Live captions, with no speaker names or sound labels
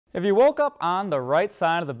If you woke up on the right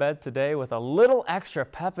side of the bed today with a little extra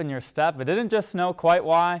pep in your step, it didn't just know quite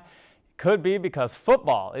why. It could be because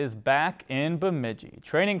football is back in Bemidji.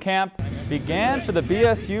 Training camp began for the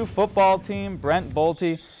BSU football team. Brent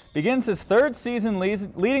Bolte begins his third season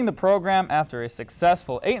leading the program after a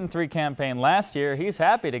successful 8-3 campaign last year. He's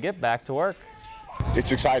happy to get back to work.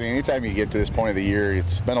 It's exciting. Anytime you get to this point of the year,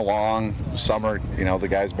 it's been a long summer. You know, the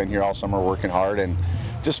guys been here all summer working hard, and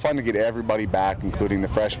just fun to get everybody back, including the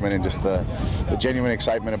freshmen, and just the genuine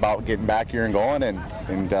excitement about getting back here and going.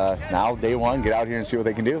 And now, day one, get out here and see what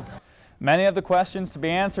they can do. Many of the questions to be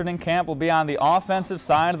answered in camp will be on the offensive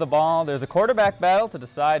side of the ball. There's a quarterback battle to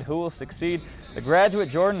decide who will succeed. The graduate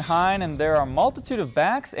Jordan Hine, and there are a multitude of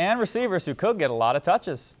backs and receivers who could get a lot of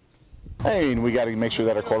touches. I mean, we got to make sure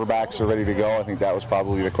that our quarterbacks are ready to go. I think that was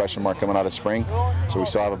probably the question mark coming out of spring. So we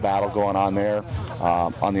still have a battle going on there.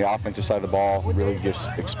 On the offensive side of the ball, we really just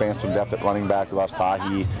expand some depth at running back. We lost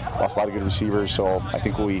Tahi, lost a lot of good receivers. So I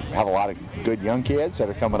think we have a lot of good young kids that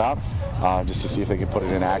are coming up just to see if they can put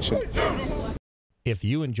it in action. If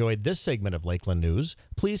you enjoyed this segment of Lakeland News,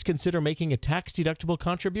 please consider making a tax-deductible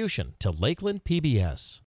contribution to Lakeland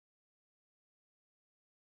PBS.